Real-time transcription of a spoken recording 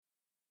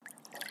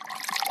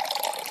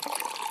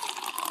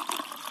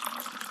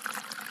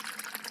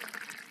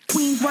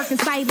queens work in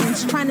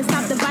silence, trying to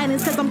stop the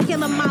violence, cause I'm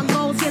killing my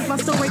goals. Here's my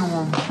story.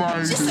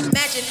 Just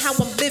imagine how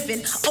I'm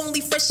living, only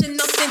fresh and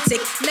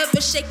authentic,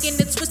 never shaking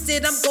and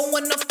twisted. I'm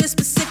going off the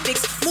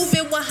specifics,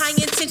 moving with high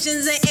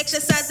intentions and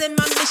exercising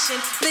my mission,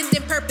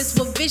 blending purpose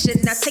with vision.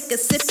 Now take a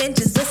sip and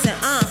just listen.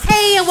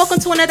 Hey, and welcome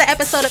to another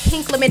episode of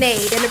Pink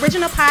Lemonade, an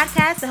original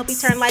podcast to help you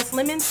turn life's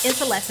lemons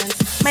into lessons.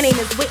 My name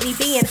is Whitney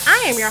B, and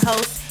I am your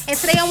host. And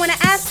today I want to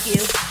ask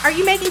you, are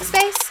you making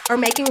space or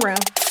making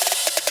room?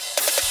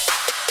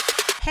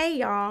 Hey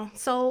y'all,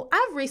 so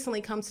I've recently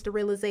come to the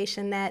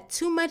realization that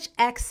too much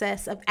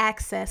excess of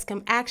access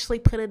can actually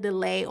put a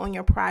delay on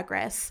your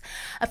progress.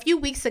 A few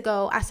weeks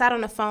ago, I sat on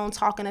the phone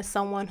talking to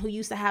someone who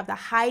used to have the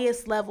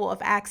highest level of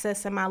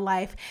access in my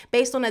life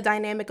based on the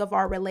dynamic of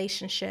our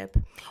relationship.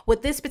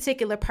 With this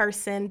particular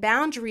person,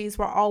 boundaries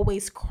were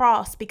always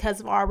crossed because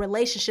of our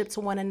relationship to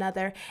one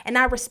another, and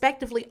I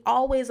respectively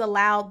always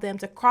allowed them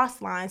to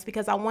cross lines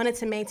because I wanted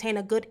to maintain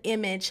a good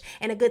image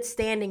and a good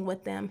standing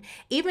with them,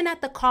 even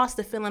at the cost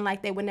of feeling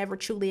like they would never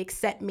truly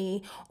accept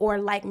me or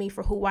like me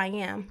for who I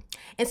am.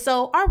 And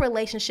so our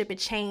relationship had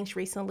changed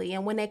recently,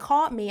 and when they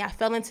called me, I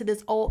fell into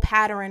this old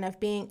pattern of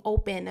being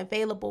open,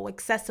 available,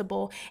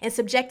 accessible, and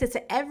subjected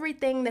to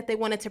everything that they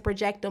wanted to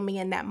project on me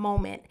in that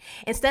moment.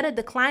 Instead of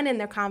declining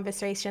their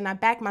conversation, I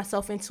backed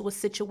myself into a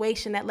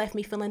situation that left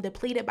me feeling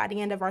depleted by the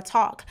end of our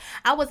talk.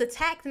 I was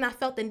attacked and I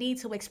felt the need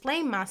to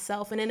explain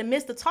myself, and in the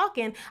midst of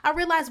talking, I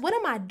realized, what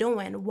am I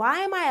doing? Why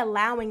am I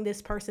allowing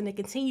this person to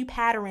continue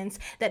patterns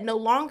that no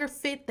longer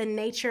fit the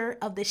nature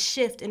of the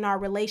shift in our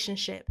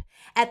relationship?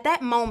 At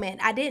that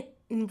moment, I didn't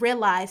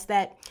realize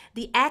that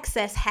the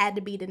access had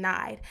to be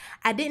denied.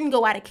 I didn't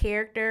go out of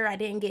character. I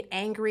didn't get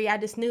angry. I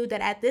just knew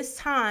that at this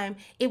time,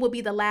 it would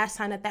be the last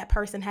time that that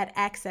person had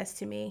access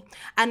to me.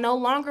 I no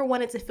longer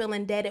wanted to feel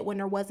indebted when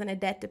there wasn't a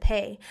debt to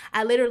pay.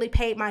 I literally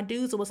paid my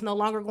dues and was no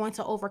longer going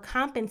to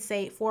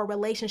overcompensate for a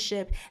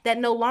relationship that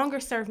no longer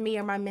served me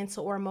or my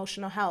mental or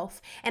emotional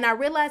health. And I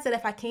realized that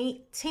if I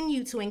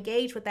continue to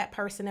engage with that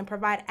person and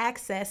provide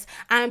access,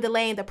 I'm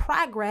delaying the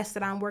progress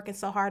that I'm working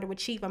so hard to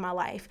achieve in my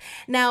life.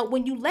 Now,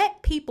 when you let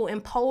people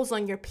impose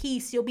on your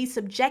peace, you'll be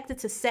subjected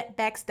to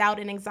setbacks,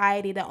 doubt, and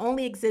anxiety that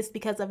only exist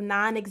because of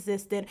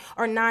non-existent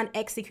or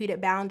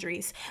non-executed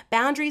boundaries.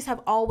 Boundaries have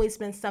always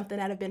been something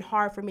that have been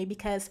hard for me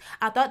because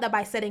I thought that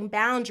by setting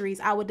boundaries,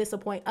 I would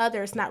disappoint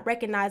others, not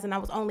recognizing I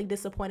was only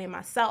disappointing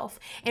myself.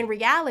 In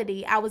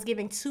reality, I was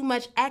giving too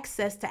much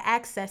access to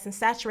access and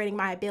saturating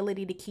my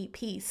ability to keep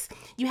peace.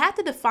 You have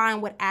to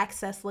define what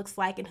access looks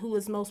like and who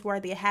is most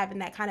worthy of having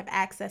that kind of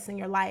access in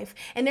your life.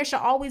 And there should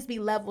always be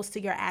levels to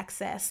your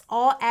access.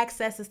 All access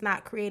is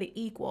not created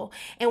equal.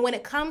 And when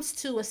it comes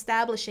to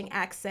establishing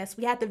access,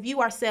 we have to view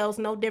ourselves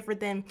no different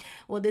than,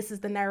 well, this is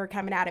the nerd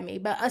coming out of me,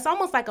 but it's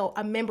almost like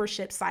a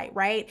membership site,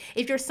 right?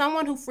 If you're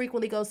someone who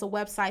frequently goes to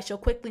websites, you'll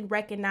quickly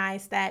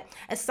recognize that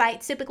a site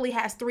typically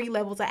has 3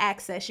 levels of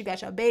access. You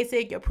got your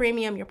basic, your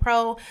premium, your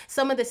pro.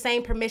 Some of the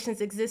same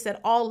permissions exist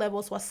at all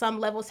levels, while some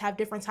levels have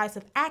different types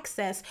of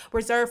access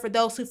reserved for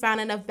those who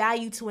found enough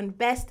value to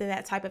invest in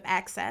that type of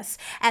access.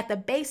 At the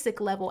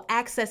basic level,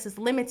 access is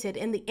limited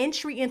and the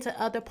entry into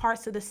other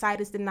parts of the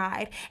site is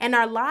denied, and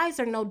our lives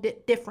are no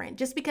different.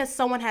 Just because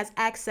someone has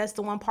access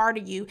to one part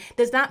of you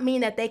does not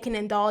mean that they can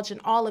indulge in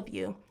all of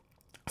you.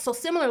 So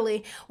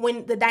similarly,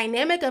 when the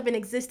dynamic of an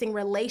existing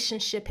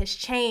relationship has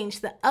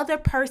changed, the other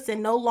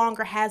person no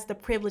longer has the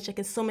privilege of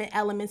consuming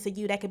elements of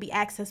you that could be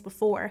accessed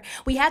before.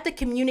 We have to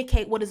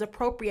communicate what is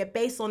appropriate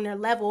based on their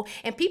level,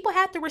 and people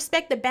have to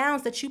respect the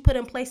bounds that you put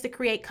in place to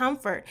create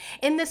comfort.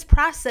 In this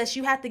process,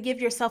 you have to give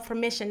yourself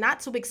permission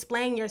not to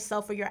explain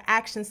yourself or your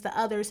actions to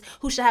others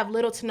who should have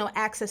little to no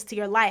access to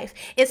your life.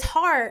 It's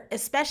hard,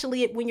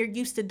 especially when you're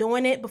used to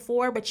doing it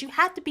before, but you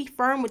have to be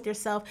firm with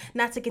yourself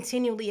not to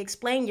continually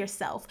explain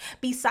yourself.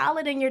 Be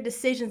solid in your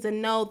decisions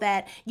and know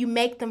that you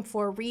make them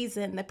for a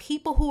reason. The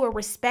people who will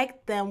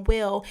respect them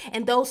will,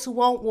 and those who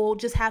won't will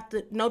just have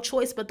to, no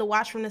choice but to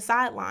watch from the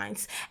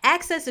sidelines.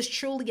 Access is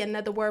truly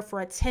another word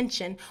for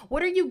attention.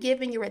 What are you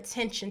giving your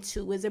attention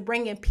to? Is it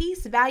bringing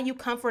peace, value,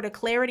 comfort, or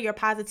clarity or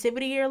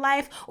positivity to your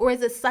life, or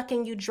is it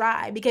sucking you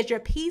dry? Because your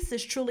peace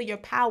is truly your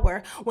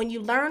power. When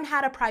you learn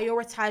how to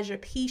prioritize your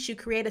peace, you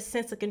create a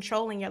sense of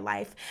control in your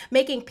life.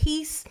 Making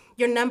peace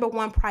your number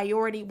one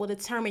priority will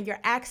determine your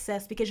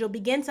access, because you'll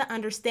begin to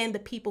understand the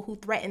people who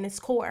threaten its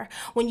core.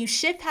 When you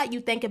shift how you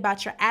think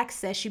about your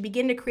access, you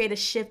begin to create a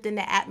shift in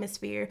the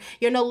atmosphere.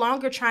 You're no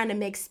longer trying to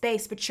make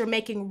space, but you're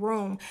making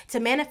room to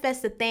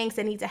manifest the things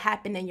that need to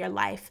happen in your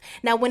life.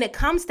 Now, when it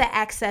comes to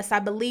access, I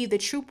believe the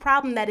true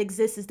problem that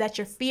exists is that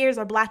your fears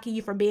are blocking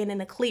you from being in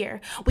the clear.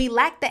 We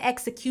lack the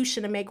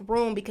execution to make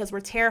room because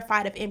we're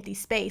terrified of empty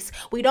space.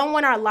 We don't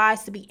want our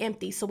lives to be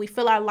empty, so we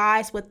fill our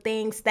lives with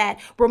things that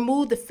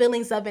remove the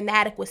feelings of inadequacy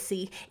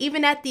inadequacy,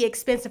 even at the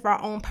expense of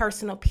our own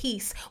personal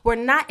peace. We're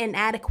not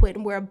inadequate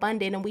and we're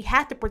abundant, and we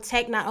have to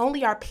protect not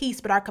only our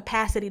peace, but our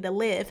capacity to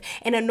live.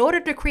 And in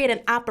order to create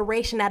an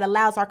operation that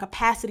allows our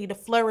capacity to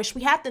flourish,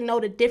 we have to know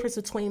the difference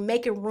between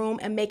making room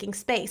and making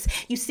space.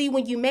 You see,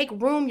 when you make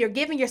room, you're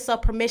giving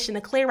yourself permission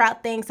to clear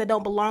out things that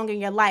don't belong in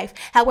your life.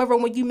 However,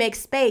 when you make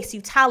space,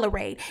 you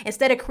tolerate.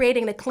 Instead of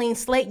creating a clean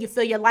slate, you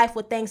fill your life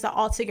with things that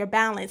alter your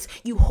balance.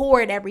 You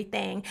hoard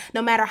everything,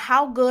 no matter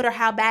how good or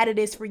how bad it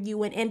is for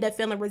you, and end up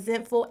feeling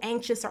resentful,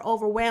 anxious, or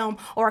overwhelmed,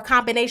 or a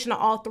combination of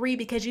all three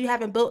because you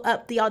haven't built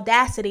up the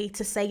audacity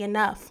to say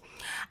enough.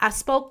 I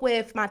spoke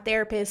with my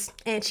therapist,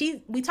 and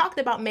we talked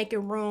about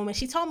making room, and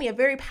she told me a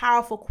very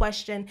powerful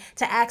question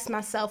to ask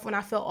myself when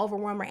I feel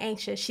overwhelmed or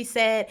anxious. She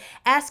said,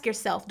 ask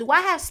yourself, do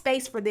I have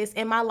space for this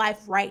in my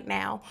life right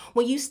now?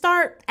 When you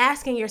start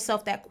asking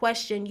yourself that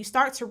question, you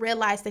start to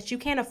realize that you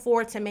can't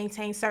afford to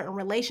maintain certain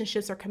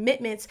relationships or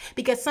commitments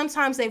because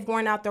sometimes they've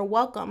worn out their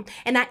welcome.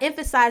 And I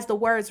emphasize the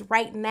words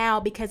right now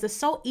because it's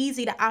so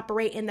easy to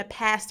operate in the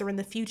past or in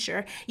the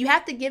future. You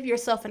have to give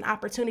yourself an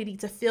opportunity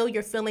to feel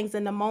your feelings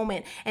in the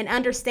moment and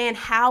understand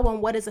how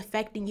and what is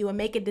affecting you and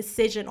make a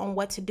decision on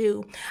what to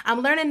do.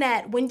 I'm learning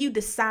that when you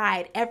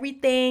decide,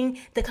 everything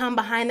to come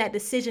behind that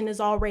decision is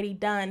already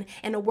done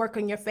and to work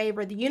in your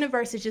favor. The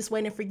universe is just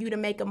waiting for you to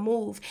make a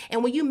move.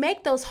 And when you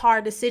make those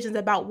hard decisions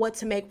about what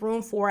to make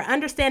room for,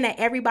 understand that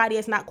everybody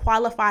is not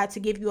qualified to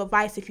give you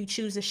advice if you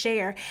choose to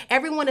share.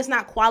 Everyone is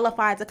not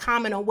qualified to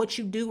comment on what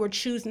you do or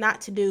choose not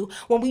to do.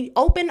 When we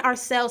open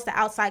ourselves to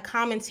outside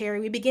commentary,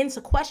 we begin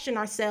to question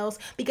ourselves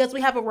because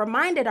we haven't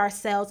reminded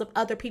ourselves of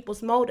other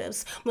people's motives.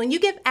 When you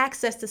give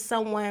access to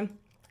someone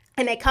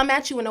and they come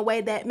at you in a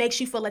way that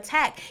makes you feel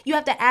attacked, you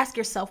have to ask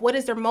yourself, what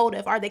is their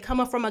motive? Are they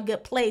coming from a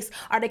good place?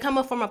 Are they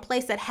coming from a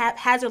place that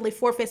haphazardly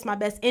forfeits my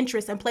best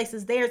interest and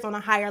places theirs on a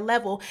higher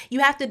level? You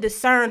have to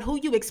discern who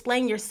you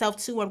explain yourself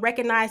to and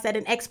recognize that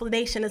an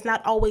explanation is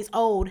not always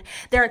owed.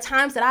 There are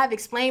times that I've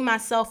explained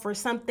myself for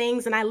some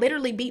things and I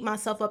literally beat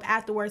myself up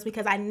afterwards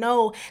because I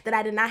know that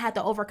I did not have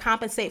to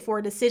overcompensate for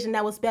a decision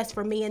that was best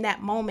for me in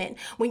that moment.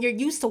 When you're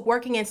used to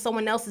working in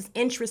someone else's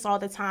interests all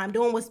the time,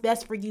 doing what's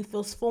best for you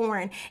feels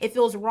foreign. It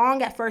feels wrong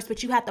at first,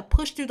 but you have to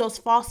push through those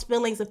false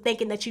feelings of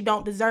thinking that you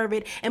don't deserve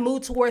it and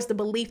move towards the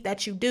belief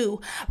that you do.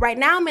 Right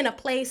now, I'm in a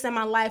place in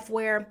my life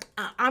where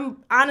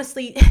I'm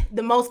honestly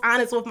the most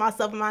honest with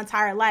myself in my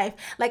entire life.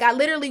 Like, I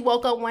literally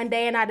woke up one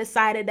day and I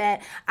decided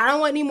that I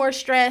don't want any more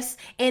stress,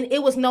 and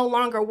it was no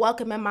longer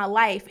welcome in my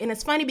life. And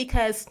it's funny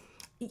because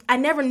I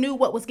never knew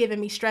what was giving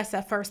me stress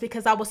at first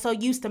because I was so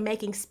used to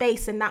making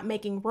space and not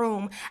making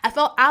room. I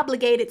felt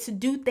obligated to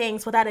do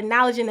things without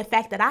acknowledging the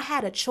fact that I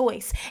had a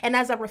choice. And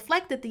as I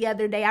reflected the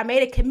other day, I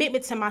made a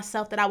commitment to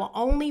myself that I will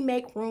only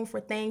make room for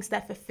things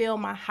that fulfill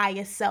my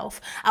highest self.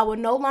 I will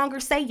no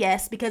longer say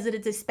yes because it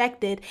is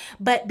expected,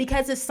 but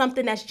because it's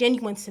something that's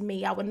genuine to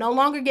me. I will no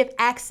longer give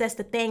access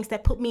to things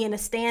that put me in a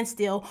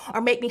standstill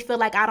or make me feel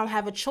like I don't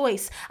have a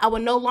choice. I will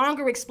no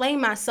longer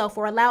explain myself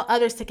or allow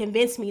others to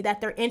convince me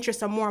that their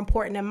interests are more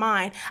important in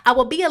mind. I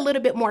will be a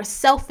little bit more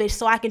selfish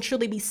so I can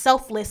truly be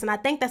selfless. And I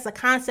think that's a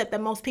concept that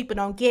most people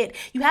don't get.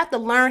 You have to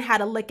learn how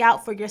to look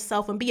out for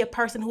yourself and be a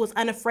person who is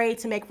unafraid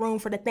to make room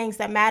for the things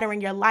that matter in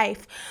your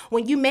life.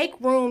 When you make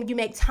room, you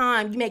make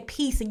time, you make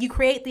peace, and you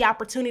create the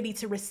opportunity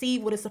to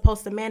receive what is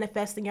supposed to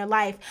manifest in your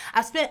life.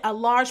 I spent a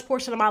large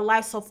portion of my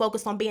life so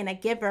focused on being a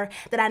giver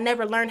that I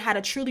never learned how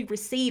to truly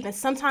receive. And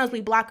sometimes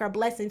we block our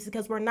blessings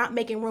because we're not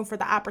making room for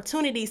the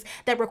opportunities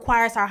that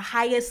requires our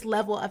highest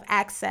level of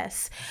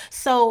access.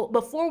 So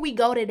before we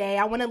go today,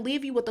 I want to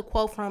leave you with a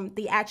quote from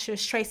the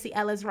actress Tracee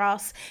Ellis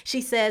Ross. She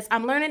says,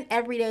 "I'm learning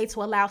every day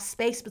to allow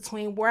space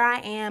between where I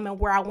am and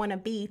where I want to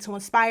be to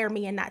inspire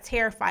me and not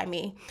terrify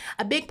me."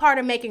 A big part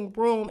of making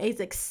room is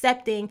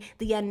accepting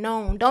the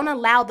unknown. Don't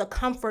allow the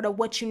comfort of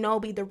what you know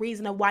be the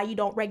reason of why you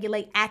don't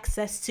regulate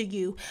access to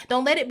you.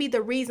 Don't let it be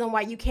the reason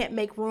why you can't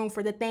make room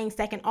for the things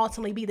that can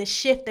ultimately be the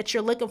shift that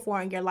you're looking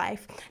for in your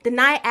life.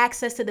 Deny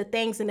access to the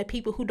things and the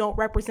people who don't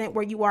represent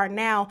where you are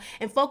now,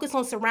 and focus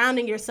on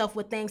surrounding yourself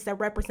with things that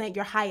represent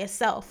your highest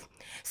self.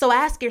 So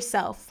ask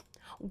yourself,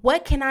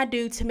 what can I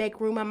do to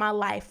make room in my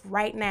life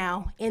right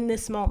now, in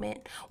this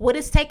moment? What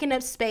is taking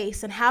up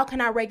space, and how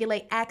can I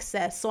regulate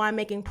access so I'm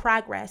making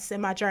progress in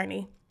my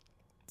journey?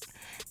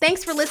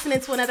 Thanks for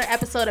listening to another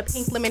episode of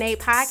Pink Lemonade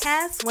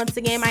Podcast. Once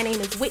again, my name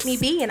is Whitney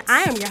B, and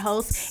I am your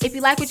host. If you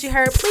like what you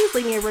heard, please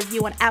leave me a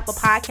review on Apple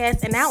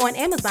Podcasts and now on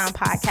Amazon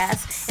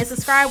Podcasts, and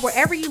subscribe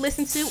wherever you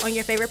listen to on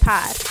your favorite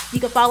pod.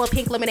 You can follow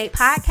Pink Lemonade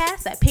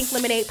Podcast at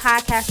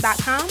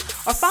pinklemonadepodcast.com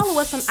or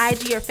follow us on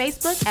IG or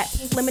Facebook at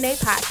Pink Lemonade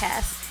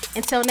Podcast.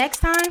 Until next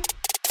time,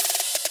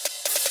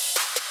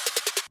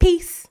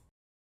 peace.